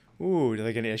Ooh, are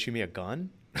they going to issue me a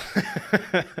gun?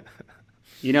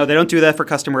 You know, they don't do that for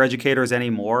customer educators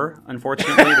anymore,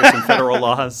 unfortunately. There's some federal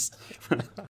laws.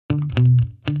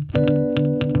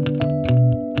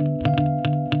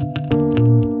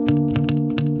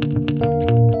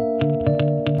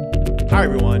 Hi,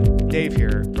 everyone. Dave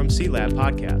here from C-Lab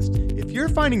Podcast. If you're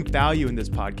finding value in this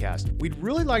podcast, we'd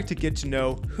really like to get to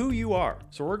know who you are.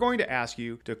 So we're going to ask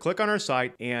you to click on our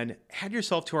site and add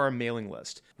yourself to our mailing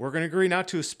list. We're going to agree not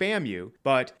to spam you,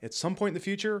 but at some point in the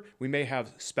future, we may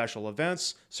have special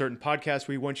events, certain podcasts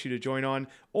we want you to join on,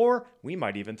 or we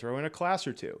might even throw in a class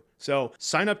or two. So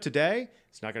sign up today.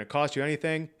 It's not going to cost you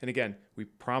anything. And again, we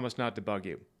promise not to bug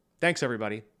you. Thanks,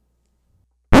 everybody.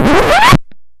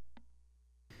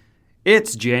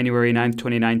 It's January 9th,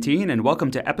 2019, and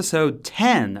welcome to episode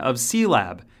 10 of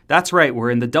C-Lab. That's right, we're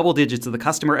in the double digits of the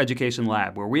Customer Education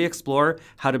Lab, where we explore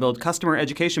how to build customer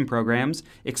education programs,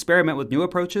 experiment with new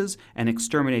approaches, and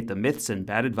exterminate the myths and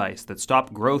bad advice that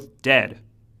stop growth dead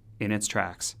in its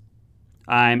tracks.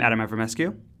 I'm Adam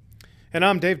Evermescu. And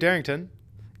I'm Dave Darrington.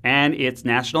 And it's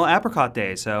National Apricot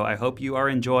Day, so I hope you are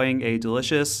enjoying a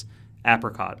delicious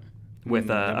apricot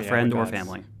with a friend or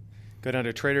family. Go down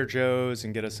to Trader Joe's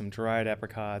and get us some dried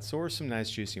apricots or some nice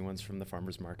juicy ones from the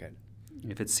farmer's market.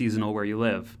 If it's seasonal where you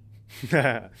live.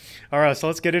 All right, so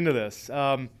let's get into this.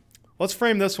 Let's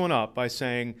frame this one up by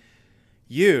saying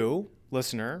you,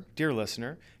 listener, dear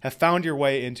listener, have found your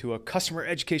way into a customer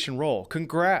education role.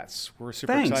 Congrats. We're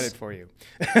super excited for you.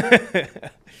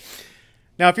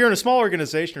 Now, if you're in a small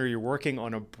organization or you're working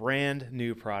on a brand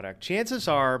new product, chances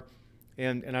are,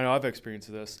 and I know I've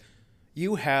experienced this,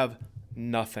 you have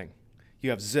nothing. You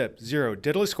have zero,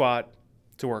 diddly squat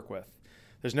to work with.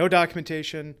 There's no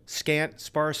documentation, scant,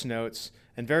 sparse notes,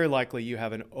 and very likely you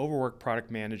have an overworked product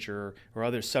manager or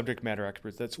other subject matter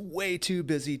experts that's way too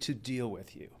busy to deal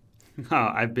with you.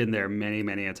 Oh, I've been there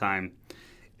many a time.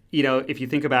 You know, if you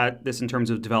think about this in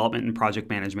terms of development and project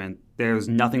management, there's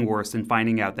nothing worse than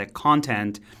finding out that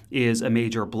content is a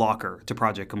major blocker to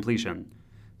project completion.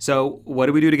 So what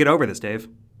do we do to get over this, Dave?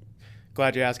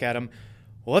 Glad you asked, Adam.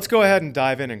 Well, let's go ahead and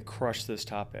dive in and crush this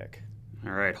topic.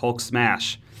 All right, Hulk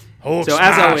smash. Hulk smash.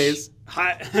 As always,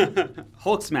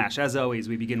 Hulk smash. As always,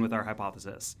 we begin with our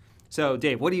hypothesis. So,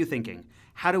 Dave, what are you thinking?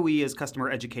 How do we as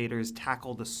customer educators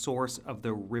tackle the source of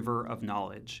the river of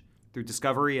knowledge? Through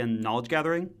discovery and knowledge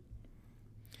gathering?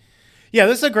 Yeah,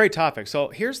 this is a great topic. So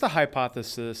here's the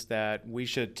hypothesis that we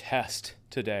should test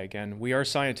today. Again, we are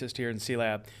scientists here in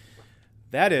C-Lab.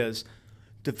 That is,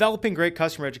 developing great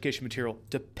customer education material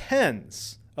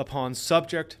depends upon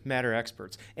subject matter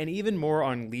experts and even more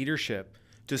on leadership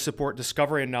to support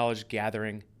discovery and knowledge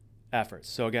gathering efforts.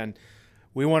 So again,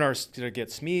 we want our to get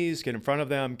SMEs, get in front of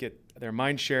them, get their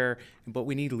mind share, but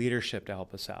we need leadership to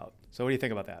help us out. So what do you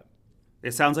think about that?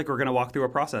 It sounds like we're going to walk through a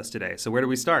process today. So where do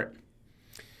we start?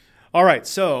 All right,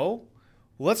 so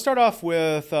let's start off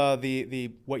with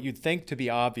the what you'd think to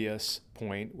be obvious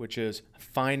point, which is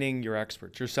finding your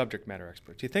experts, your subject matter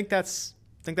experts. Do you think that's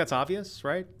obvious,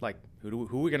 right? Like who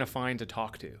are we going to find to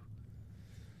talk to?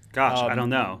 Gosh, I don't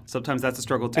know. Sometimes that's a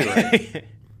struggle too, right?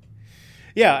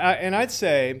 Yeah, and I'd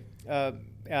say,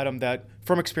 Adam, that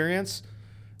from experience,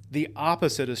 the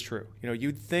opposite is true. You know,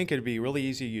 you'd think it'd be really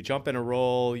easy. You jump in a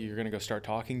role, you're going to go start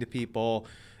talking to people,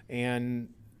 and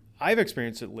I've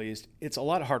experienced at least, it's a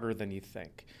lot harder than you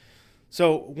think.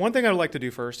 So one thing I'd like to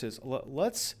do first is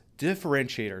let's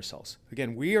differentiate ourselves.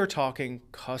 Again, we are talking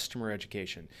customer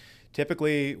education.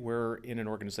 Typically, we're in an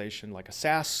organization like a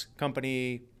SaaS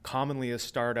company, commonly a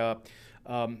startup,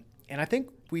 and I think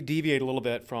we deviate a little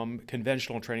bit from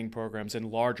conventional training programs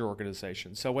in larger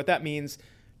organizations. So what that means,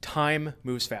 time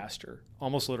moves faster,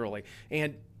 almost literally,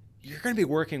 and you're going to be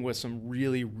working with some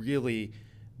really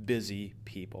busy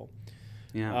people.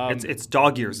 Yeah, it's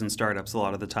dog years in startups a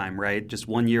lot of the time, right? Just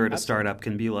 1 year at a startup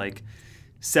can be like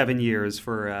 7 years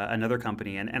for another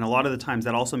company. And a lot of the times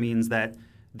that also means that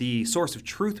the source of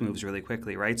truth moves really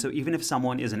quickly, right? So even if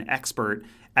someone is an expert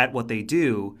at what they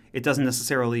do, it doesn't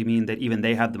necessarily mean that even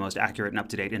they have the most accurate and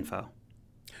up-to-date info.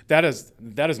 That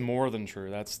is more than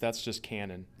true. That's just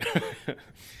canon.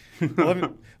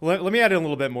 let me add in a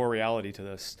little bit more reality to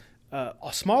this.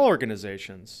 Small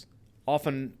organizations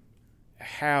often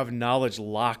have knowledge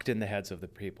locked in the heads of the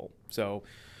people. So,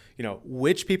 you know,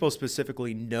 which people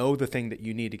specifically know the thing that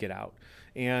you need to get out?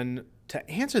 And to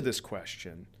answer this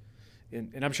question,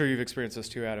 and I'm sure you've experienced this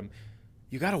too, Adam,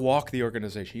 you got to walk the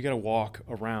organization. You got to walk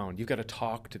around. You got to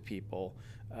talk to people.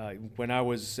 When I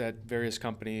was at various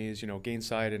companies, you know,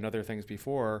 Gainsight and other things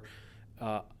before,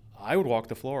 I would walk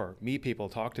the floor, meet people,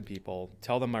 talk to people,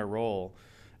 tell them my role.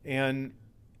 And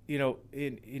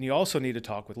and you also need to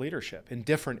talk with leadership in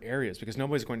different areas because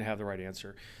nobody's going to have the right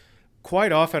answer.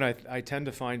 Quite often, I tend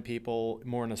to find people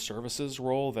more in a services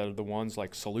role that are the ones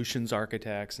like solutions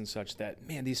architects and such that,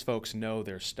 man, these folks know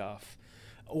their stuff.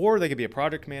 Or they could be a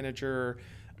project manager.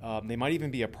 They might even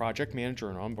be a project manager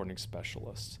or an onboarding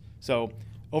specialist. So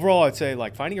overall, I'd say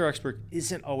like finding your expert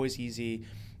isn't always easy,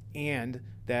 and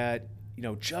that,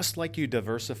 just like you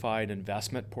diversify an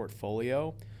investment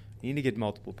portfolio, you need to get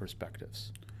multiple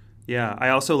perspectives. Yeah, I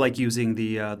also like using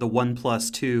the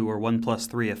 1+2 or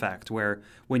 1+3 effect, where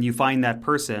when you find that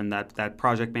person, that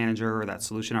project manager or that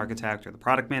solution architect or the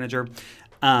product manager,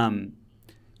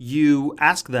 you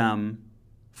ask them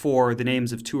for the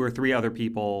names of 2 or 3 other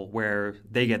people where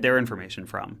they get their information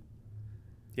from.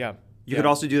 Yeah. You could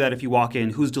also do that if you walk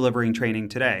in, who's delivering training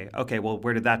today? Okay, well,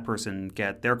 where did that person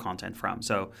get their content from?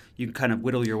 So you can kind of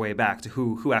whittle your way back to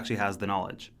who actually has the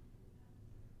knowledge.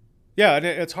 Yeah, and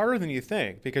it's harder than you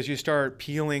think because you start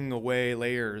peeling away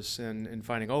layers and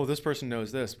finding, oh, this person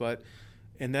knows this,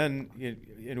 and then,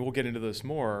 and we'll get into this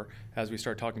more as we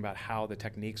start talking about how the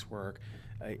techniques work.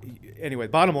 Anyway,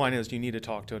 bottom line is you need to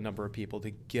talk to a number of people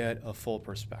to get a full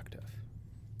perspective.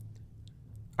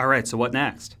 All right, so what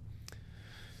next?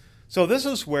 So this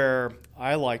is where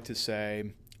I like to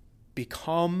say,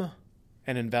 become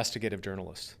an investigative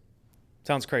journalist.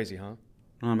 Sounds crazy, huh?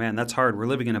 Oh, man, that's hard. We're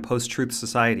living in a post-truth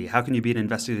society. How can you be an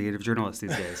investigative journalist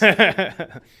these days?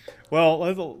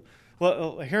 Well,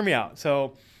 hear me out.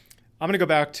 So I'm going to go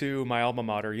back to my alma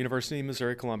mater, University of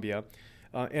Missouri, Columbia.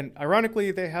 And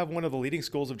ironically, they have one of the leading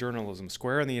schools of journalism,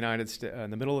 square in the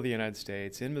in the middle of the United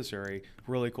States, in Missouri.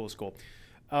 Really cool school.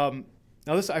 Now,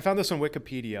 I found this on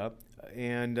Wikipedia,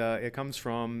 and it comes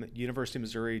from University of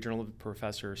Missouri journalism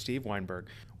professor Steve Weinberg,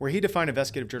 where he defined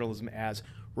investigative journalism as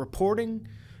reporting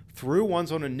through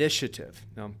one's own initiative,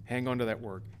 now hang on to that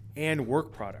word, and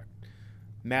work product,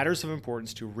 matters of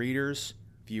importance to readers,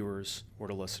 viewers, or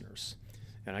to listeners.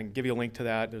 And I can give you a link to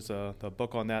that. There's a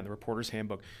book on that, the Reporter's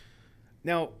Handbook.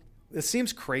 Now, it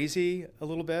seems crazy a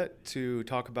little bit to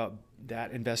talk about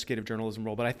that investigative journalism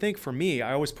role, but I think for me,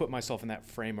 I always put myself in that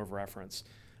frame of reference.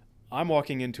 I'm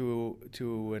walking into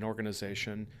an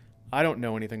organization. I don't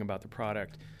know anything about the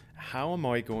product. How am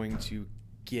I going to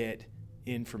get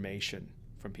information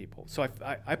from people? So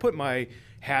I put my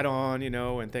hat on,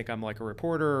 and think I'm like a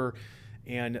reporter,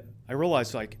 and I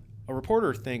realize like a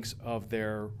reporter thinks of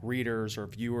their readers or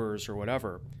viewers or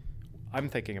whatever. I'm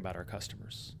thinking about our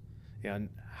customers, and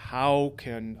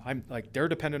they're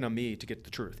dependent on me to get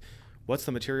the truth. What's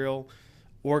the material?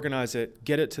 Organize it,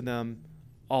 get it to them,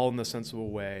 all in a sensible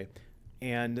way.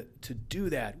 And to do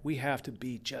that, we have to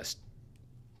be just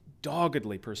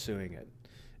doggedly pursuing it.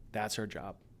 That's our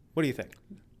job. What do you think?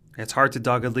 It's hard to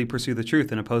doggedly pursue the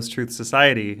truth in a post-truth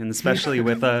society, and especially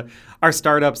with our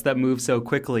startups that move so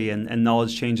quickly and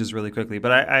knowledge changes really quickly.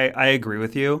 But I agree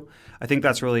with you. I think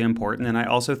that's really important. And I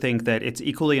also think that it's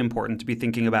equally important to be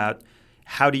thinking about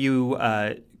how do you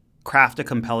craft a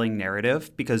compelling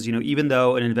narrative? Because, even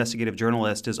though an investigative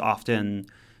journalist is often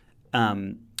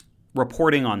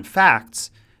reporting on facts,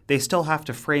 they still have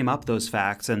to frame up those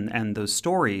facts and those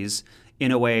stories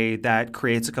in a way that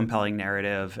creates a compelling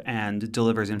narrative and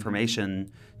delivers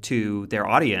information to their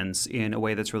audience in a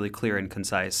way that's really clear and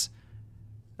concise.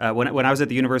 When I was at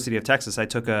the University of Texas, I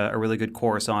took a really good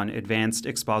course on advanced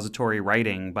expository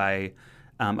writing by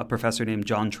a professor named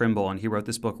John Trimble, and he wrote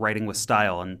this book, Writing with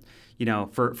Style. And,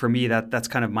 for me, that's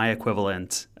kind of my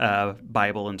equivalent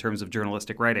Bible in terms of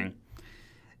journalistic writing.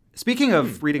 Speaking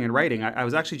of reading and writing, I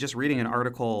was actually just reading an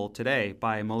article today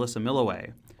by Melissa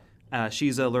Milloway.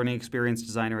 She's a learning experience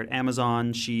designer at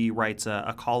Amazon. She writes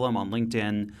a column on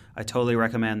LinkedIn. I totally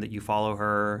recommend that you follow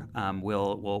her.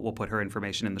 We'll put her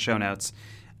information in the show notes.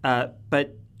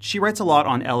 But she writes a lot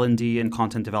on L&D and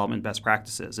content development best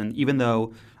practices. And even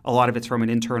though a lot of it's from an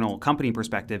internal company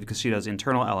perspective, because she does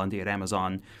internal L&D at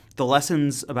Amazon, the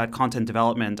lessons about content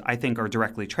development, I think, are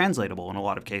directly translatable in a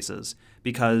lot of cases.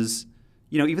 Because,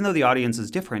 even though the audience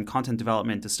is different, content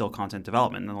development is still content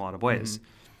development in a lot of ways. Mm-hmm.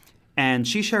 And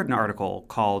she shared an article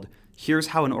called Here's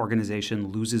How an Organization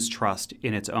Loses Trust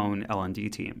in Its Own L&D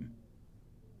Team.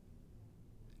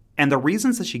 And the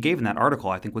reasons that she gave in that article,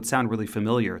 I think, would sound really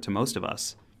familiar to most of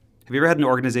us. Have you ever had an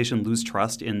organization lose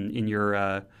trust in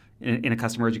a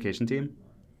customer education team?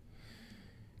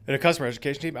 In a customer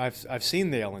education team, I've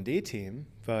seen the L&D team,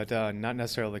 but not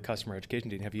necessarily the customer education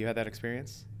team. Have you had that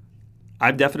experience?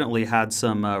 I've definitely had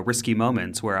some risky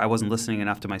moments where I wasn't listening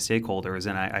enough to my stakeholders,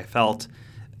 and I felt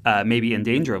maybe in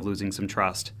danger of losing some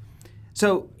trust.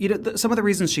 So, some of the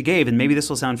reasons she gave, and maybe this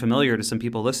will sound familiar to some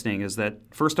people listening, is that,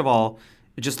 first of all,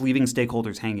 just leaving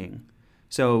stakeholders hanging.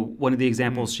 So one of the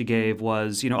examples she gave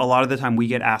was, a lot of the time we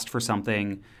get asked for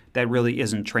something that really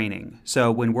isn't training.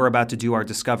 So when we're about to do our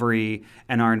discovery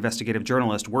and our investigative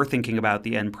journalist, we're thinking about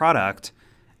the end product,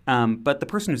 but the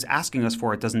person who's asking us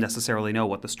for it doesn't necessarily know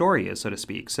what the story is, so to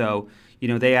speak. So,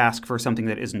 they ask for something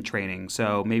that isn't training.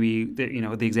 So maybe,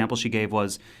 the example she gave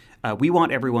was, we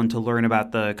want everyone to learn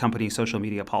about the company's social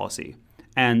media policy.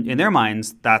 And in their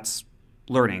minds, that's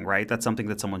learning, right? That's something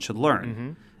that someone should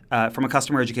learn. From a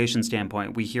customer education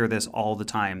standpoint, we hear this all the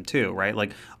time too, right?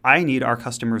 Like, I need our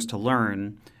customers to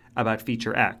learn about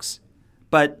feature X.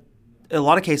 But in a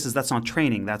lot of cases, that's not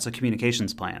training. That's a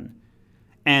communications plan.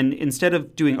 And instead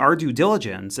of doing our due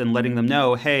diligence and letting them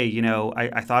know, hey,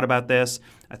 I thought about this.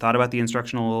 I thought about the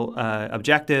instructional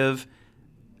objective.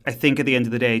 I think at the end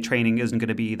of the day, training isn't going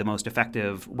to be the most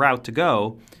effective route to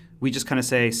go. We just kind of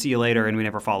say, see you later, and we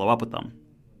never follow up with them.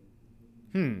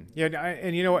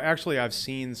 Yeah, actually, I've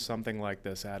seen something like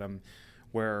this, Adam,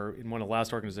 where in one of the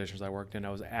last organizations I worked in, I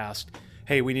was asked,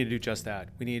 hey, we need to do just that.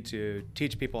 We need to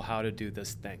teach people how to do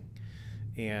this thing.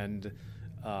 And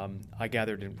I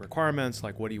gathered in requirements,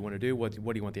 like, what do you want to do? What do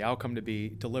you want the outcome to be?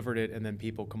 Delivered it, and then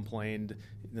people complained.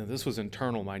 This was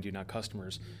internal, mind you, not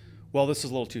customers. Well, this is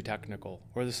a little too technical,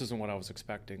 or this isn't what I was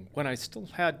expecting, when I still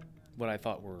had what I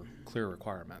thought were clear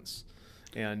requirements.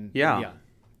 And yeah.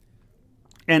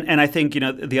 And I think,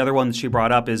 the other one that she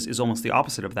brought up is almost the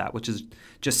opposite of that, which is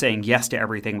just saying yes to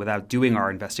everything without doing our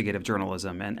investigative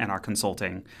journalism and our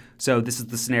consulting. So this is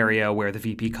the scenario where the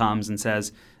VP comes and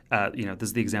says, this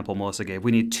is the example Melissa gave.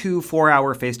 We need 2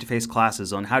 4-hour face-to-face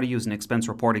classes on how to use an expense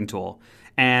reporting tool.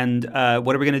 And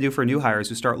what are we going to do for new hires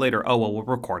who start later? Oh, well, we'll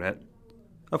record it.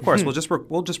 Of course, we'll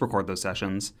just record those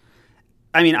sessions.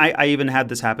 I mean, I even had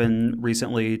this happen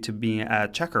recently to me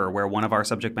at Checker, where one of our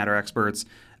subject matter experts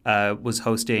was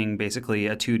hosting basically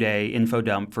a 2-day info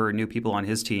dump for new people on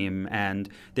his team, and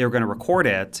they were going to record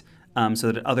it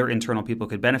so that other internal people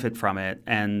could benefit from it.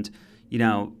 And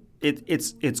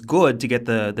it's good to get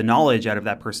the knowledge out of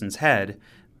that person's head,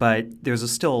 but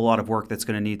there's still a lot of work that's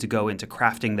going to need to go into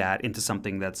crafting that into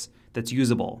something that's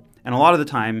usable. And a lot of the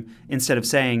time, instead of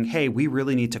saying, hey, we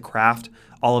really need to craft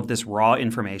all of this raw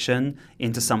information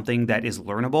into something that is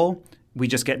learnable, we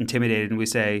just get intimidated and we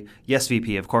say, yes,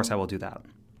 VP, of course I will do that.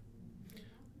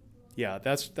 Yeah,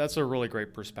 that's a really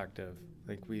great perspective.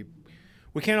 Like we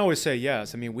can't always say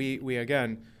yes. I mean, we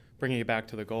again, bringing it back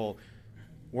to the goal,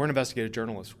 we're an investigative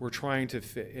journalist. We're trying to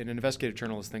an investigative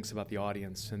journalist thinks about the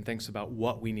audience and thinks about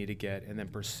what we need to get and then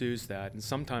pursues that. And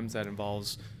sometimes that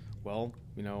involves, well,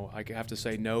 I have to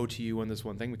say no to you on this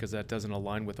one thing because that doesn't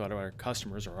align with what our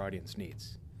customers or audience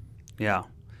needs. Yeah.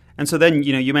 And so then,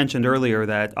 you mentioned earlier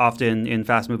that often in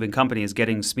fast-moving companies,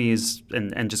 getting SMEs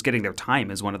and just getting their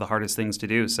time is one of the hardest things to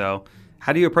do. So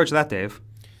how do you approach that, Dave?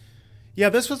 Yeah,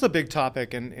 this was a big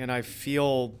topic, and I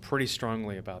feel pretty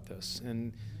strongly about this.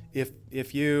 And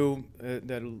if you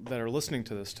that are listening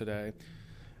to this today,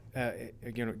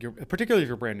 particularly if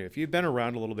you're brand new, if you've been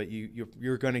around a little bit,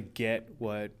 you're going to get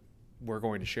what we're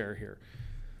going to share here.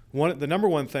 The number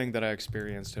one thing that I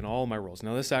experienced in all of my roles,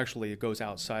 now this actually goes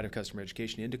outside of customer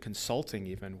education into consulting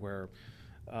even, where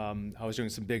I was doing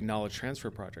some big knowledge transfer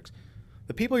projects.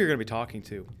 The people you're going to be talking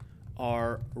to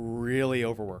are really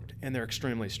overworked and they're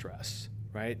extremely stressed,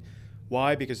 right?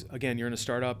 Why? Because again, you're in a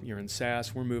startup, you're in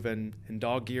SaaS, we're moving in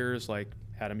dog years, like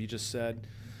Adam, you just said.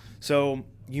 So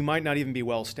you might not even be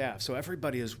well staffed. So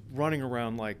everybody is running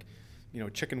around like,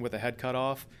 chicken with a head cut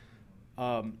off.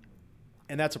 And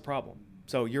that's a problem.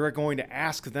 So you're going to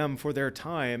ask them for their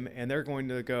time, and they're going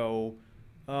to go,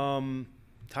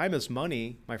 time is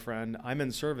money, my friend. I'm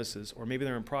in services. Or maybe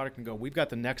they're in product and go, we've got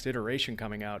the next iteration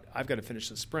coming out. I've got to finish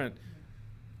the sprint.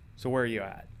 So where are you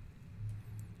at?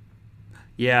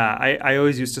 Yeah, I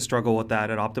always used to struggle with that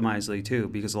at Optimizely too,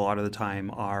 because a lot of the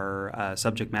time our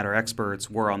subject matter experts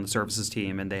were on the services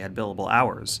team and they had billable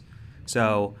hours.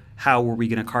 So how were we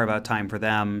going to carve out time for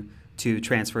them to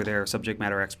transfer their subject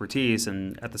matter expertise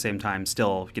and at the same time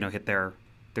still, hit their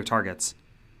targets?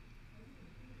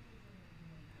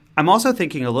 I'm also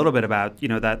thinking a little bit about,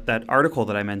 that article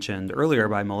that I mentioned earlier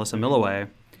by Melissa Milloway.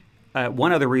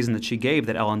 One other reason that she gave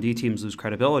that L&D teams lose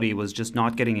credibility was just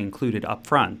not getting included up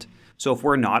front. So if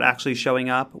we're not actually showing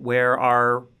up where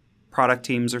our product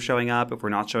teams are showing up, if we're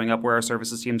not showing up where our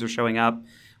services teams are showing up,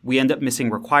 we end up missing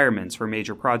requirements for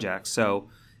major projects. So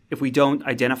if we don't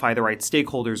identify the right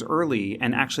stakeholders early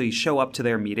and actually show up to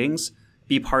their meetings,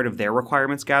 be part of their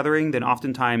requirements gathering, then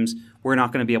oftentimes we're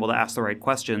not going to be able to ask the right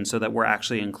questions so that we're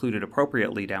actually included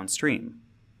appropriately downstream.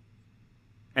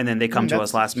 And then they come to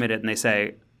us last minute and they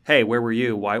say, hey, where were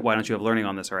you? Why don't you have learning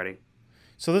on this already?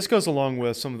 So this goes along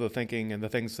with some of the thinking and the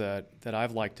things that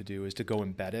I've liked to do is to go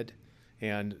embedded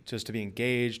and just to be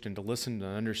engaged and to listen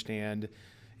and understand.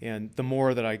 And the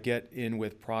more that I get in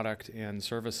with product and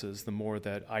services, the more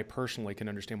that I personally can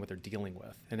understand what they're dealing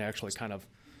with and actually kind of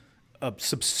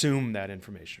subsume that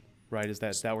information, right? Is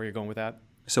that where you're going with that?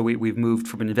 So we've moved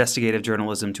from investigative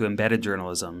journalism to embedded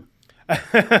journalism.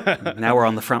 Now we're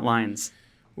on the front lines.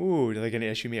 Ooh, are they going to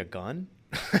issue me a gun?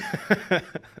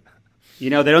 They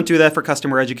don't do that for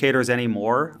customer educators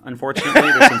anymore, unfortunately.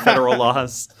 There's some federal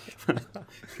laws.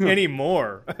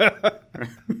 Anymore.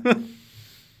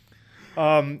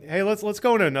 Hey, let's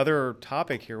go into another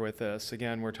topic here with this.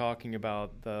 Again, we're talking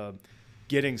about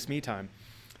getting SME time.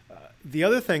 The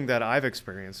other thing that I've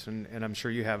experienced, and I'm sure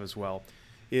you have as well,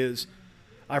 is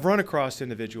I've run across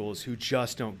individuals who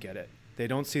just don't get it. They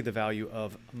don't see the value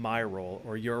of my role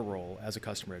or your role as a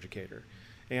customer educator.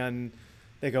 And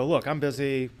they go, look, I'm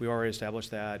busy. We already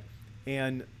established that.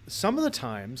 And some of the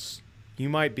times you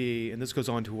might be, and this goes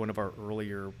on to one of our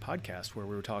earlier podcasts where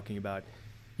we were talking about,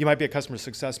 you might be a customer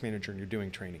success manager and you're doing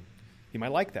training. You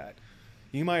might like that.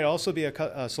 You might also be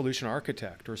a solution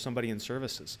architect or somebody in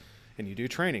services, and you do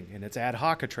training, and it's ad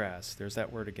hocatras. There's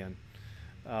that word again.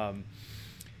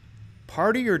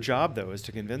 Part of your job, though, is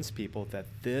to convince people that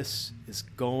this is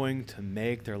going to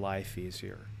make their life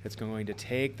easier. It's going to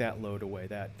take that load away.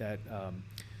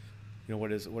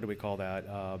 What do we call that?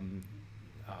 I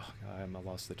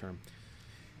lost the term.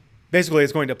 Basically,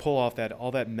 it's going to pull off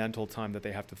all that mental time that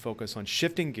they have to focus on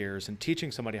shifting gears and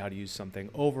teaching somebody how to use something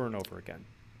over and over again.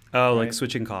 Oh, right? Like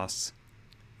switching costs.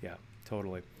 Yeah,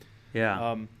 totally.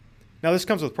 Yeah. Now, this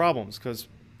comes with problems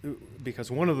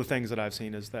because one of the things that I've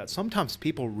seen is that sometimes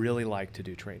people really like to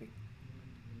do training.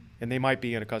 And they might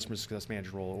be in a customer success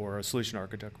manager role or a solution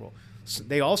architect role. So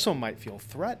they also might feel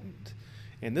threatened.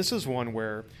 And this is one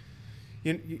where,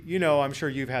 I'm sure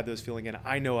you've had this feeling, and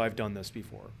I know I've done this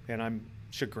before, and I'm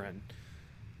chagrined.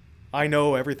 I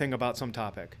know everything about some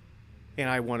topic, and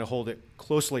I want to hold it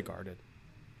closely guarded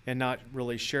and not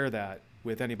really share that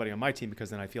with anybody on my team because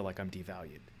then I feel like I'm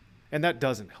devalued. And that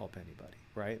doesn't help anybody,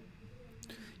 right?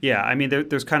 Yeah, I mean,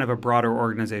 there's kind of a broader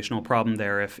organizational problem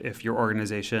there if your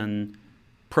organization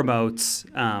promotes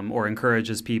or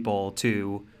encourages people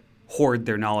to hoard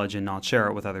their knowledge and not share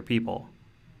it with other people.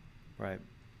 Right.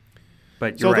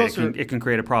 But you're right, it can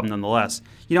create a problem nonetheless.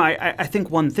 I think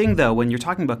one thing, though, when you're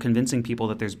talking about convincing people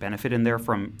that there's benefit in there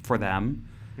for them,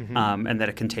 mm-hmm. And that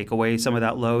it can take away some of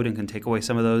that load and can take away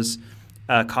some of those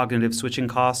cognitive switching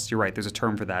costs, you're right, there's a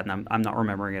term for that, and I'm not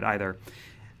remembering it either.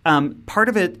 Part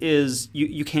of it is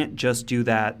you can't just do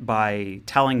that by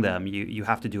telling them. You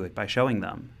have to do it by showing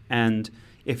them. And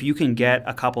if you can get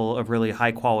a couple of really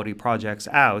high-quality projects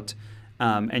out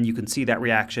and you can see that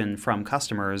reaction from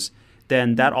customers,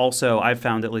 then that also, I've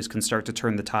found at least, can start to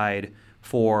turn the tide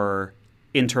for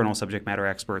internal subject matter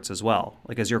experts as well.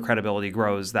 Like as your credibility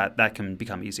grows, that can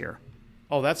become easier.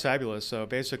 Oh, that's fabulous. So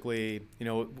basically,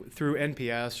 through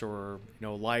NPS or,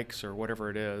 likes or whatever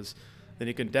it is, then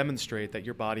you can demonstrate that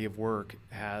your body of work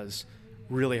has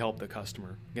really helped the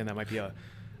customer. Again, that might be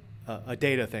a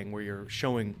data thing where you're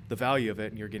showing the value of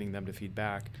it and you're getting them to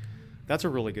feedback. That's a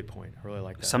really good point. I really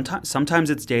like that. Sometimes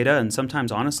it's data, and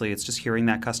sometimes, honestly, it's just hearing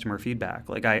that customer feedback.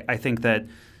 Like I think that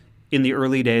in the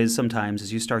early days, sometimes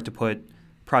as you start to put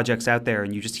projects out there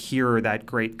and you just hear that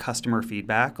great customer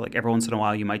feedback, like every once in a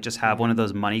while you might just have one of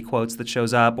those money quotes that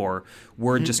shows up, or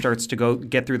word just starts to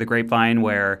get through the grapevine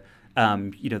where the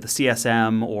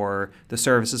CSM or the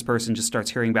services person just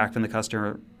starts hearing back from the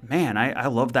customer, man, I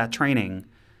love that training.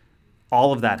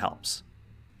 All of that helps.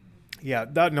 Yeah,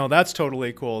 that's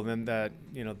totally cool. And then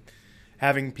that,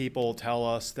 having people tell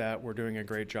us that we're doing a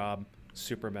great job,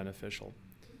 super beneficial.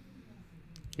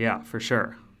 Yeah, for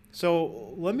sure.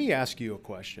 So let me ask you a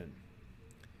question.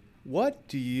 What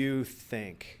do you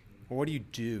think, or what do you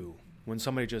do when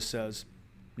somebody just says,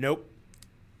 nope,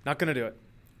 not going to do it?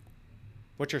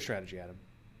 What's your strategy, Adam?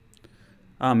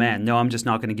 Oh, man, no, I'm just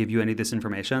not going to give you any of this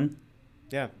information.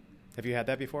 Yeah. Have you had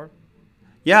that before?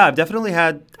 Yeah, I've definitely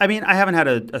had, I haven't had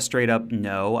a straight up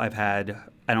no. I've had,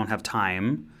 I don't have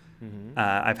time. Mm-hmm.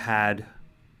 I've had,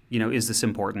 is this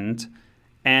important?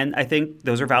 And I think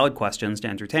those are valid questions to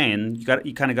entertain.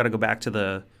 You kind of got to go back to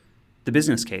the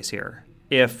business case here.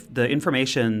 If the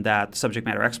information that the subject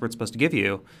matter expert's supposed to give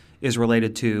you is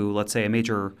related to, let's say, a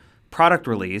major product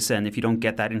release, and if you don't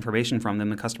get that information from them,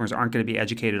 the customers aren't going to be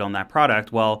educated on that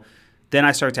product, well, then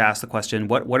I start to ask the question,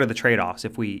 what are the trade-offs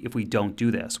if we don't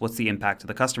do this? What's the impact to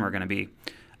the customer going to be?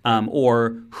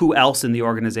 Or who else in the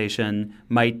organization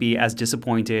might be as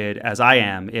disappointed as I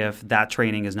am if that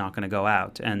training is not going to go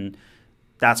out? And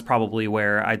that's probably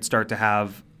where I'd start to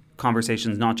have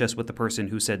conversations not just with the person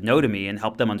who said no to me and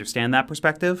help them understand that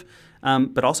perspective,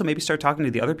 but also maybe start talking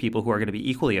to the other people who are going to be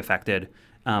equally affected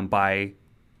by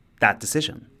that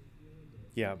decision.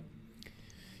 Yeah.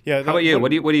 How about you? What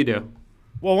do you do?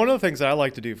 Well, one of the things that I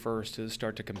like to do first is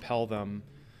start to compel them.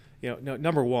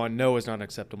 Number one, no is not an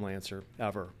acceptable answer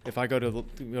ever. If I go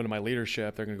to my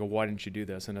leadership, they're going to go, "Why didn't you do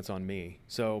this?" And it's on me.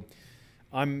 So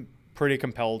I'm pretty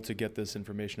compelled to get this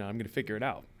information out. I'm going to figure it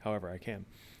out however I can.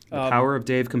 The power of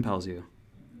Dave compels you.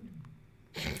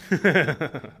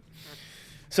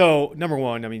 So number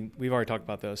one, I mean, we've already talked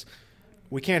about this.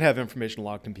 We can't have information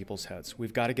locked in people's heads.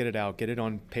 We've got to get it out, get it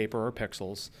on paper or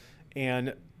pixels.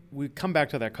 And we come back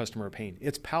to that customer pain.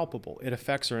 It's palpable. It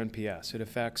affects our NPS. It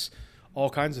affects all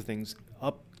kinds of things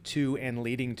up to and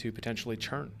leading to potentially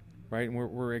churn, right? And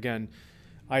we're again,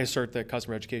 I assert that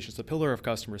customer education is the pillar of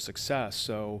customer success.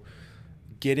 So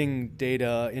getting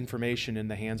data, information in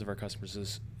the hands of our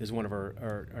customers is one of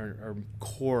our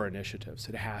core initiatives.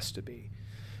 It has to be.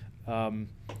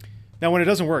 Now, when it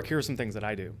doesn't work, here are some things that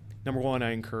I do. Number one,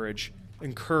 I encourage,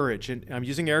 and I'm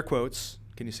using air quotes.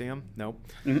 Can you see them? No.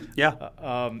 Mm-hmm. Yeah.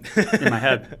 In my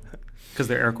head, because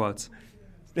they're air quotes.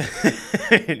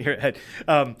 In your head.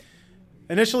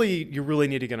 Initially, you really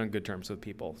need to get on good terms with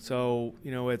people. So,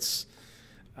 it's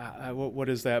what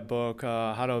is that book?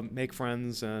 How to Make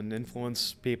Friends and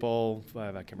Influence People.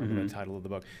 I can't remember the title of the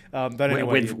book. But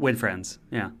anyway, win friends.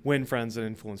 Yeah. Win friends and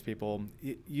influence people.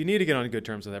 You need to get on good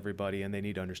terms with everybody, and they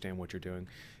need to understand what you're doing.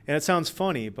 And it sounds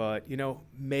funny, but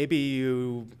maybe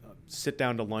you sit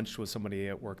down to lunch with somebody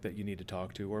at work that you need to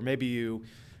talk to, or maybe you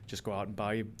just go out and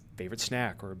buy your favorite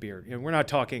snack or a beer. We're not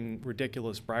talking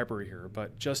ridiculous bribery here,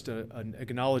 but just an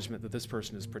acknowledgement that this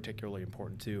person is particularly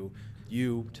important to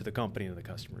you, to the company, and the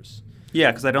customers.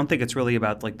 Yeah, because I don't think it's really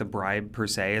about like the bribe per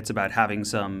se. It's about having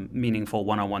some meaningful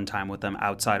one-on-one time with them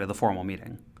outside of the formal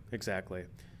meeting. Exactly.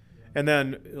 And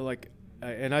then,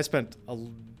 and I spent a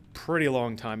pretty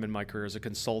long time in my career as a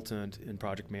consultant in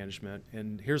project management.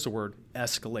 And here's the word: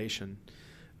 escalation.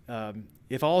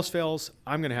 If all else fails,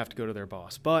 I'm going to have to go to their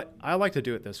boss. But I like to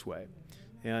do it this way.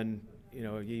 And,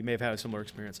 you may have had a similar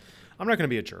experience. I'm not going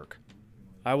to be a jerk.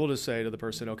 I will just say to the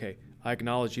person, okay, I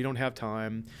acknowledge you don't have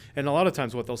time. And a lot of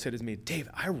times what they'll say to me, Dave,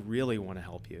 I really want to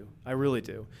help you. I really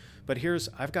do. But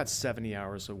I've got 70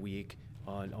 hours a week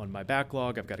on my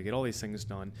backlog. I've got to get all these things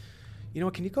done.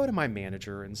 Can you go to my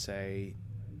manager and say,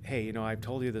 hey, I've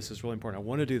told you this is really important. I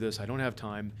want to do this. I don't have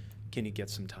time. Can you get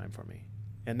some time for me?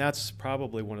 And that's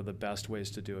probably one of the best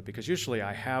ways to do it, because usually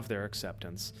I have their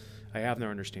acceptance, I have their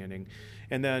understanding.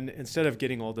 And then instead of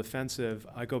getting all defensive,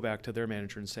 I go back to their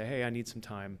manager and say, hey, I need some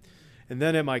time. And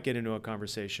then it might get into a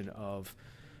conversation of,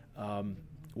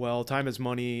 well, time is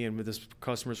money, and this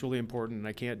customer is really important, and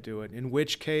I can't do it. In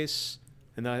which case,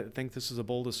 and I think this is a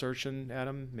bold assertion,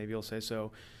 Adam, maybe you'll say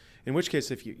so, in which case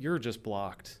if you're just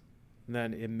blocked,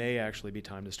 then it may actually be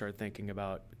time to start thinking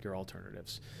about your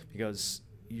alternatives, because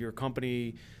your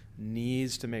company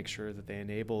needs to make sure that they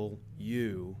enable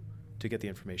you to get the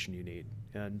information you need.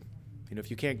 And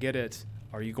if you can't get it,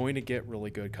 are you going to get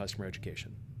really good customer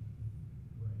education?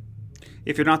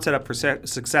 If you're not set up for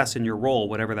success in your role,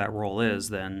 whatever that role is,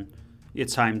 then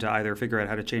it's time to either figure out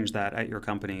how to change that at your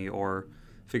company, or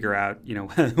figure out,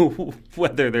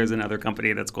 whether there's another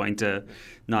company that's going to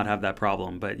not have that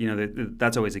problem. But,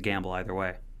 that's always a gamble either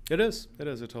way. It is. It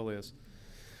totally is.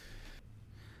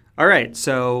 All right,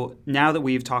 so now that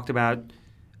we've talked about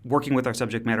working with our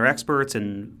subject matter experts,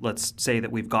 and let's say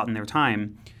that we've gotten their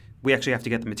time, we actually have to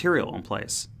get the material in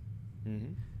place.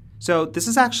 Mm-hmm. So this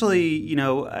is actually,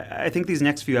 I think these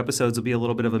next few episodes will be a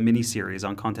little bit of a mini-series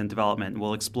on content development.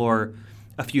 We'll explore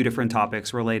a few different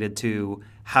topics related to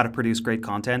how to produce great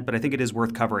content, but I think it is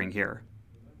worth covering here.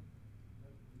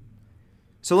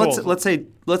 So let's say,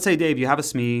 Dave, you have a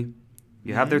SME,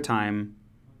 you have their time.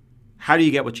 How do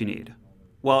you get what you need?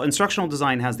 Well, instructional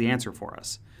design has the answer for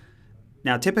us.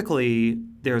 Now, typically,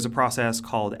 there's a process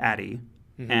called ADDIE,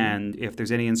 and if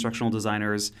there's any instructional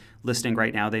designers listening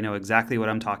right now, they know exactly what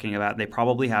I'm talking about. They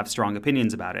probably have strong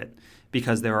opinions about it,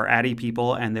 because there are ADDIE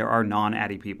people and there are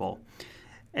non-ADDIE people.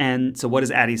 And so what does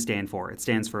ADDIE stand for? It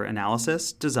stands for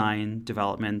Analysis, Design,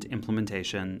 Development,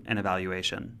 Implementation, and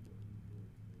Evaluation.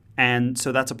 And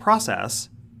so that's a process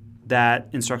that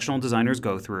instructional designers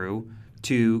go through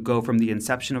to go from the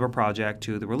inception of a project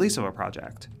to the release of a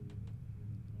project.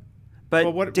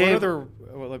 But what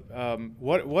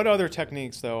other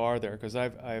techniques though are there? Because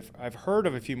I've heard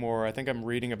of a few more. I think I'm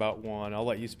reading about one. I'll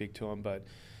let you speak to them. But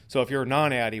so if you're a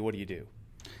non-ADDIE, what do you do?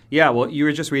 Yeah, well, you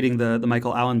were just reading the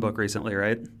Michael Allen book recently,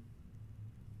 right?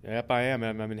 Yep, I am.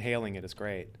 I'm inhaling it. It's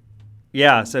great.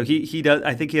 Yeah, so he does.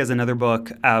 I think he has another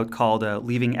book out called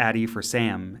 "Leaving Addy for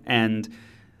Sam," and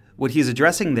what he's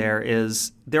addressing there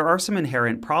is there are some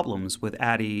inherent problems with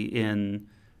Addy in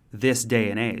this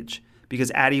day and age because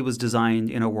Addy was designed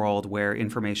in a world where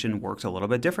information worked a little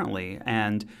bit differently,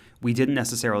 and we didn't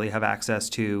necessarily have access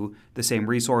to the same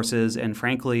resources, and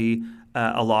frankly,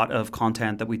 a lot of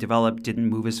content that we developed didn't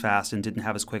move as fast and didn't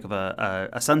have as quick of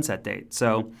a sunset date.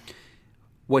 So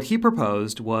what he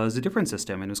proposed was a different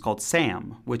system, and it was called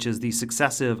SAM, which is the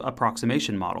successive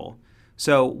approximation model.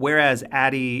 So whereas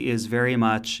Addy is very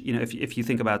much, if you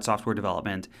think about software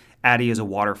development, Addy is a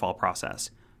waterfall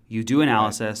process. You do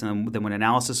analysis, and then when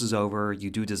analysis is over,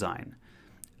 you do design.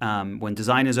 When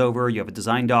design is over, you have a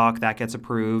design doc, that gets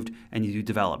approved, and you do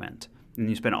development. And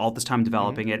you spend all this time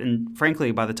developing it. And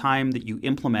frankly, by the time that you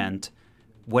implement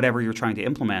whatever you're trying to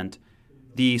implement,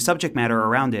 the subject matter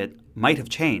around it might have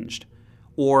changed.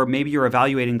 Or maybe you're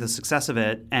evaluating the success of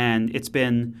it, and it's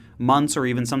been months or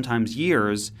even sometimes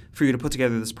years for you to put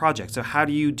together this project. So how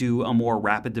do you do a more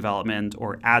rapid development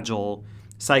or agile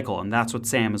cycle? And that's what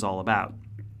SAM is all about.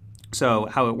 So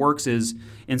how it works is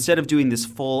instead of doing this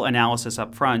full analysis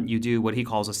up front, you do what he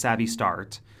calls a savvy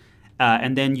start.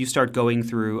 And then you start going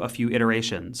through a few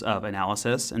iterations of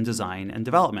analysis and design and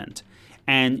development.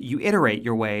 And you iterate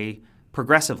your way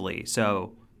progressively.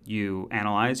 So you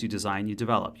analyze, you design, you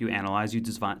develop. You analyze, you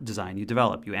design, you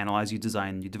develop. You analyze, you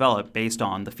design, you develop based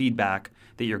on the feedback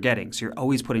that you're getting. So you're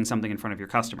always putting something in front of your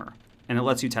customer. And it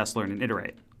lets you test, learn, and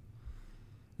iterate.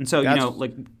 And so,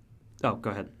 oh, go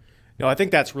ahead. No, I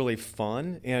think that's really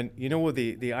fun. And what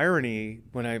the irony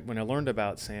when I learned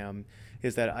about SAM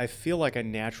is that I feel like I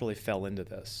naturally fell into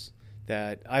this.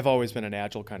 That I've always been an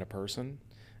agile kind of person.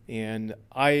 And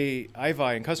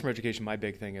in customer education, my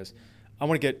big thing is I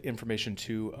want to get information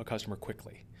to a customer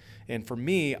quickly. And for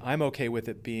me, I'm okay with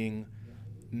it being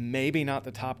maybe not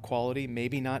the top quality,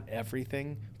 maybe not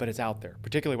everything, but it's out there,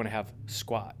 particularly when I have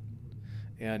squat.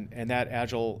 And that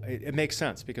agile, it makes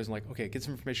sense because I'm like, okay, get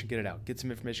some information, get it out. Get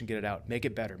some information, get it out. Make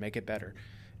it better, make it better.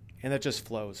 And that just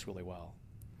flows really well.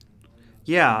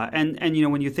 Yeah, and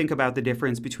when you think about the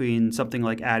difference between something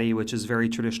like Addy, which is very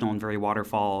traditional and very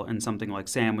waterfall, and something like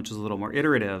SAM, which is a little more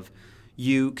iterative,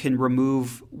 you can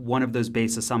remove one of those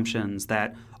base assumptions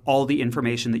that all the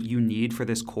information that you need for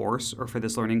this course or for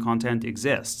this learning content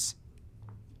exists.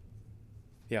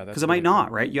 Yeah, because it might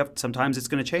not, right? Sometimes it's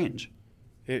going to change.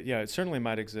 It certainly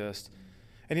might exist.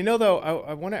 And though,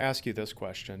 I want to ask you this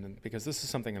question, because this is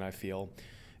something that I feel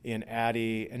in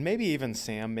Addy, and maybe even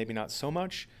SAM, maybe not so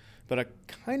much, but I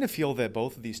kind of feel that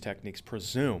both of these techniques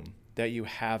presume that you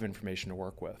have information to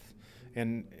work with.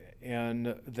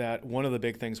 And that one of the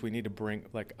big things we need to bring,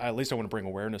 at least I want to bring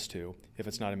awareness to, if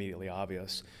it's not immediately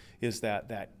obvious, is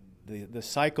that the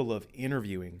cycle of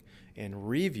interviewing and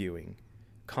reviewing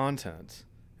content,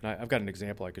 and I've got an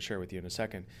example I could share with you in a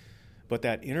second, but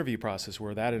that interview process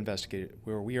where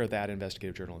we are that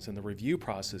investigative journalist, and the review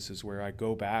process is where I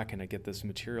go back and I get this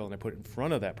material and I put it in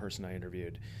front of that person I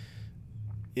interviewed,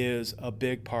 is a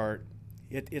big part.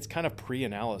 It's kind of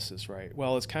pre-analysis, right?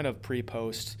 Well, it's kind of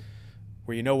pre-post,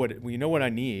 where you know what I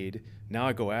need. Now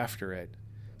I go after it.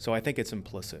 So I think it's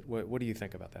implicit. What do you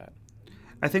think about that?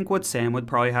 I think what Sam would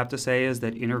probably have to say is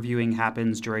that interviewing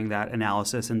happens during that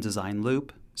analysis and design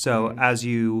loop. So as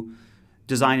you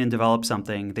design and develop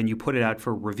something, then you put it out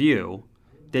for review,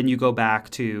 then you go back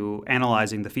to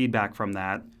analyzing the feedback from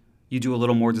that. You do a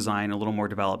little more design, a little more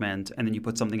development, and then you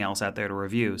put something else out there to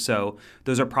review. So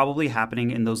those are probably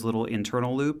happening in those little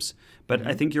internal loops. But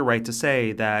I think you're right to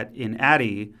say that in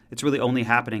Addy, it's really only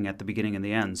happening at the beginning and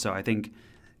the end. So I think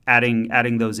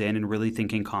adding those in and really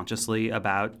thinking consciously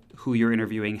about who you're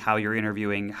interviewing, how you're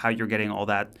getting all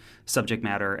that subject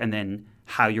matter, and then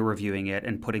how you're reviewing it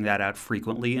and putting that out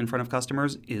frequently in front of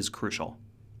customers is crucial.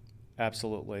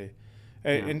 Absolutely.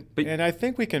 Yeah. And I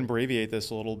think we can abbreviate this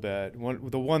a little bit.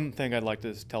 The one thing I'd like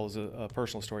to tell is a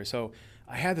personal story. So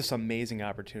I had this amazing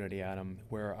opportunity, Adam,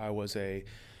 where I was a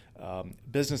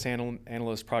business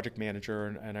analyst, project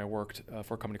manager, and I worked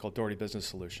for a company called Doherty Business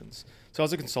Solutions. So I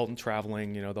was a consultant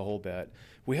traveling, the whole bit.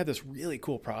 We had this really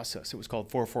cool process. It was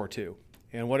called 442.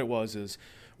 And what it was is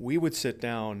we would sit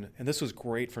down, and this was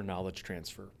great for knowledge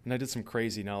transfer. And I did some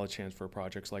crazy knowledge transfer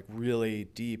projects, like really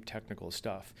deep technical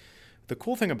stuff. The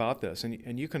cool thing about this,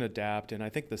 and you can adapt, and I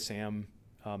think the SAM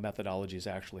methodology is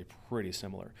actually pretty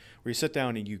similar, where you sit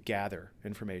down and you gather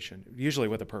information, usually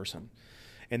with a person.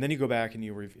 And then you go back and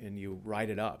you write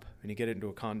it up and you get it into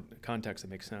a context that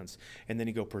makes sense. And then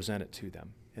you go present it to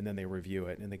them. And then they review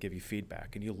it and they give you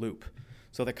feedback and you loop.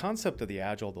 So the concept of the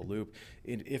agile, the loop,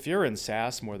 if you're in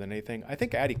SaaS more than anything, I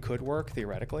think Addy could work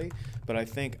theoretically, but I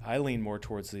think I lean more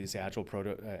towards these agile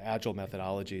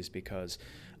methodologies because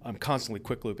I'm constantly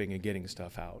quick looping and getting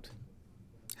stuff out.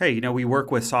 Hey, we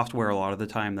work with software a lot of the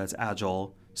time that's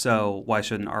agile, so why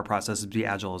shouldn't our processes be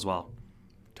agile as well?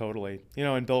 Totally.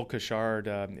 And Bill Cushard,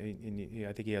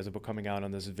 I think he has a book coming out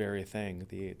on this very thing,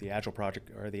 the Agile Project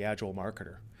or the Agile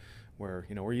Marketer, where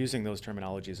we're using those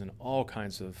terminologies in all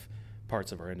kinds of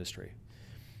parts of our industry.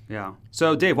 Yeah.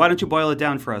 So Dave, why don't you boil it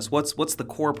down for us? What's the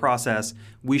core process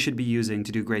we should be using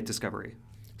to do great discovery?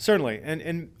 Certainly.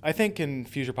 And I think in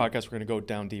future podcasts we're going to go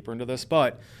down deeper into this,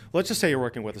 but let's just say you're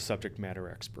working with a subject matter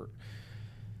expert.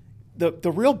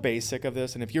 The real basic of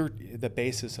this, and if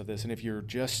you're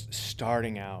just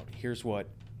starting out, here's what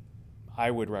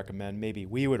I would recommend, maybe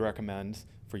we would recommend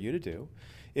for you to do,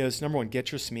 is number one,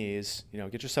 get your SMEs,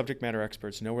 get your subject matter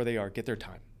experts, know where they are, get their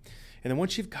time. And then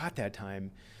once you've got that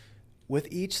time, with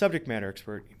each subject matter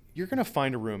expert, you're going to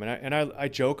find a room. And I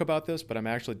joke about this, but I'm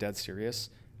actually dead serious.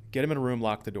 Get them in a room,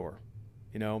 lock the door,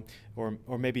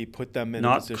 or maybe put them in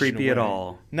a position. Not creepy at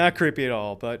all. Not creepy at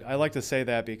all. But I like to say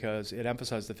that because it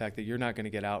emphasizes the fact that you're not going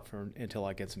to get out until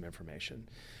I get some information.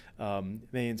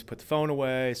 Means put the phone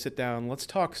away, sit down, let's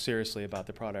talk seriously about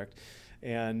the product.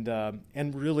 And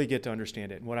really get to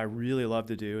understand it. And what I really love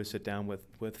to do is sit down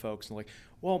with folks and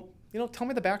tell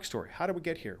me the backstory. How did we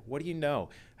get here? What do you know?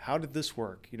 How did this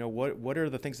work? What are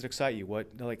the things that excite you?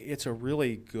 It's a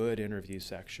really good interview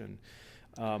section.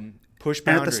 Push boundaries. And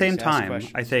at the same time,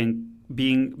 I think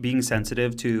being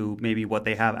sensitive to maybe what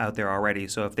they have out there already.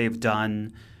 So if they've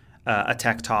done a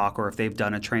tech talk or if they've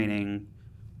done a training,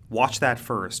 watch that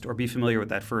first or be familiar with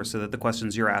that first so that the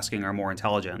questions you're asking are more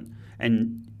intelligent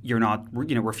and you're not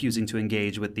refusing to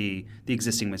engage with the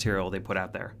existing material they put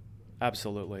out there.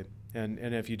 Absolutely. And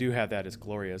if you do have that, it's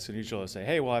glorious. And usually I'll say,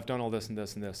 hey, well, I've done all this and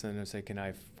this and this. And I say, can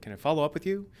I follow up with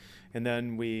you? And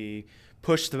then we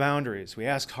push the boundaries. We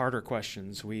ask harder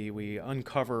questions. We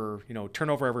uncover, turn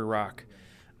over every rock,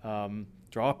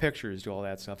 draw pictures, do all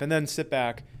that stuff. And then sit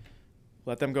back,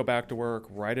 let them go back to work,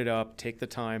 write it up, take the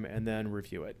time, and then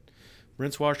review it.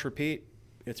 Rinse, wash, repeat.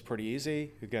 It's pretty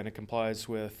easy. Again, it complies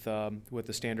with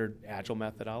the standard Agile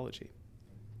methodology.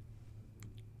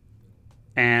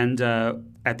 And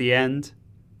at the end,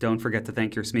 don't forget to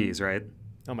thank your SMEs, right?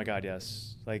 Oh my God,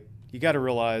 yes. You got to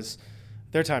realize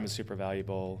their time is super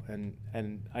valuable.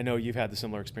 And I know you've had the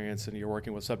similar experience and you're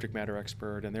working with a subject matter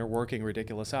expert and they're working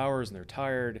ridiculous hours and they're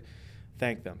tired.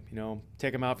 Thank them.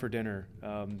 Take them out for dinner,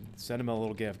 send them a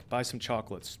little gift, buy some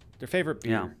chocolates, their favorite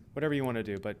beer, whatever you want to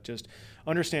do. But just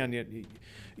understand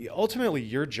ultimately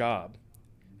your job.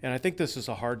 And I think this is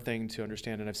a hard thing to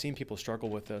understand, and I've seen people struggle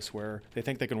with this where they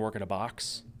think they can work in a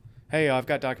box. Hey, I've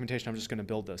got documentation, I'm just going to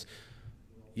build this.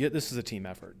 This is a team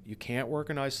effort. You can't work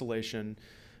in isolation,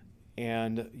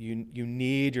 and you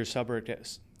need your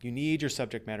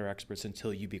subject matter experts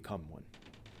until you become one.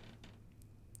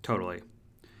 Totally.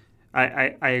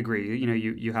 I agree.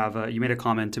 You made a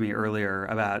comment to me earlier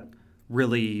about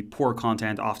really poor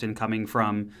content often coming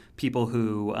from people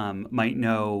who might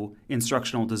know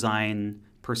instructional design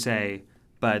per se,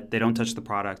 but they don't touch the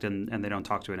product and they don't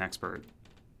talk to an expert.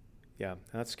 Yeah,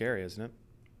 that's scary, isn't it?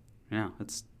 Yeah,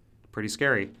 it's pretty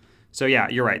scary. So yeah,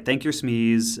 you're right. Thank your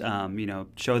SMEs.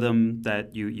 Show them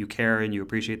that you care and you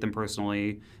appreciate them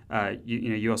personally.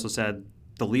 You also said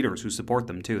the leaders who support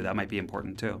them too. That might be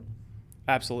important too.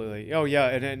 Absolutely. Oh, yeah.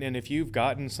 And if you've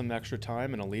gotten some extra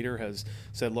time and a leader has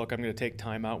said, look, I'm going to take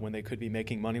time out when they could be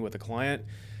making money with a client,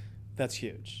 that's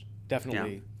huge.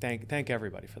 Definitely thank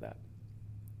everybody for that.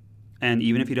 And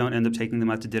even if you don't end up taking them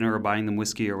out to dinner or buying them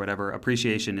whiskey or whatever,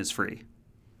 appreciation is free.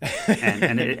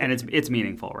 and it's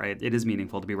meaningful, right? It is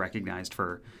meaningful to be recognized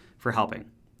for helping.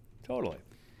 Totally.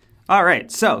 All right.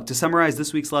 So to summarize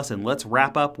this week's lesson, let's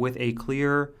wrap up with a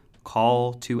clear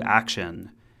call to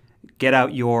action. Get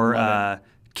out your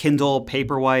Kindle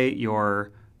Paperwhite,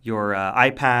 your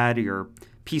iPad, your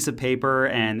piece of paper,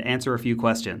 and answer a few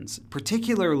questions,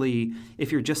 particularly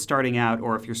if you're just starting out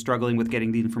or if you're struggling with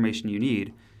getting the information you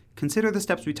need. Consider the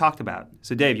steps we talked about.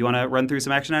 So Dave, you want to run through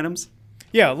some action items?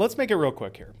 Yeah, let's make it real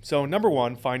quick here. So number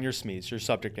one, find your SMEs, your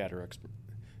subject matter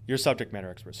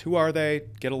experts. Who are they?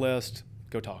 Get a list,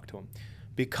 go talk to them.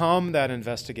 Become that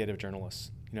investigative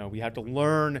journalist. We have to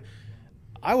learn.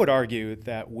 I would argue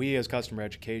that we as customer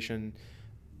education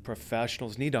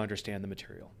professionals need to understand the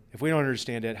material. If we don't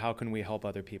understand it, how can we help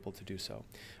other people to do so?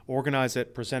 Organize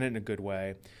it, present it in a good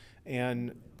way,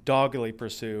 and doggedly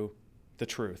pursue the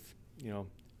truth.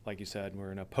 like you said,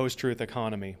 we're in a post-truth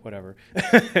economy, whatever.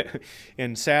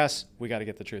 In SaaS, we got to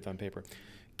get the truth on paper.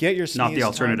 Get your SMEs Not the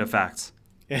alternative facts.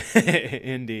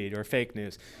 Indeed, or fake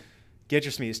news. Get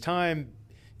your SMEs time,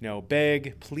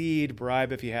 beg, plead,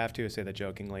 bribe if you have to, I say that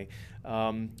jokingly,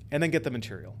 and then get the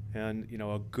material. And,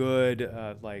 a good,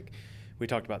 like we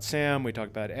talked about Sam, we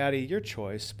talked about Addie, your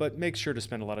choice, but make sure to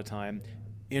spend a lot of time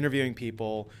interviewing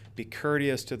people, be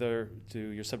courteous to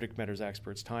your subject matter's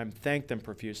experts' time, thank them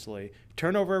profusely,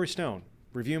 turn over every stone,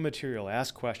 review material,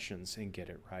 ask questions, and get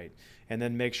it right. And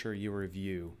then make sure you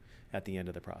review at the end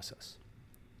of the process.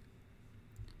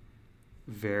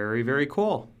 Very, very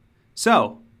cool.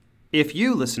 So, if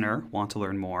you, listener, want to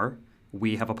learn more,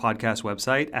 we have a podcast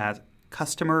website at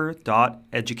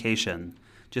customer.education.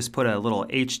 Just put a little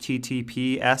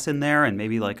HTTPS in there and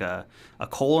maybe like a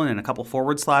colon and a couple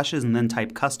forward slashes, and then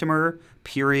type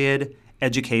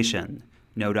customer.education.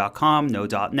 No.com,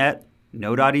 no.net,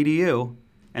 no.edu.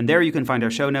 And there you can find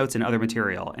our show notes and other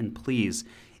material. And please,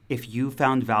 if you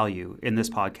found value in this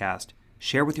podcast,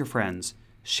 share with your friends,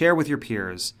 share with your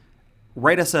peers,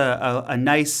 write us a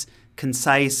nice,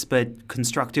 concise, but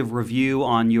constructive review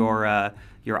on your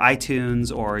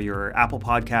iTunes or your Apple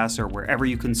Podcasts or wherever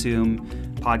you consume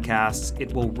podcasts.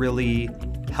 It will really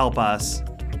help us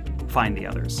find the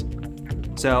others.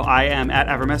 So I am at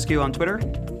Avramescu on Twitter.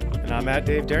 And I'm at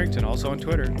Dave Darrington, also on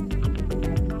Twitter.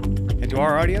 And to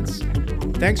our audience,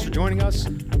 thanks for joining us.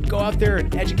 Go out there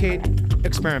and educate,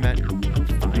 experiment,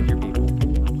 and find your people.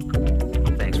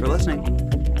 Thanks for listening.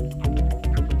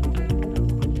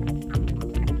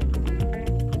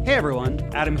 Hey everyone,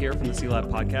 Adam here from the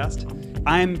C-Lab podcast.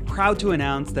 I'm proud to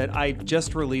announce that I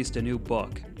just released a new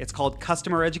book. It's called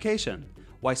Customer Education: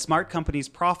 Why Smart Companies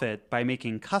Profit by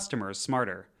Making Customers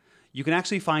Smarter. You can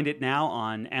actually find it now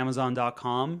on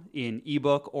Amazon.com in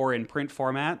ebook or in print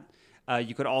format.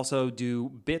 You could also do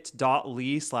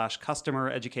bit.ly/customer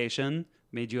education.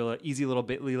 Made you an easy little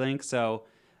bit.ly link. So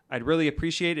I'd really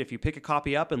appreciate it if you pick a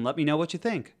copy up and let me know what you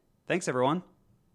think. Thanks, everyone.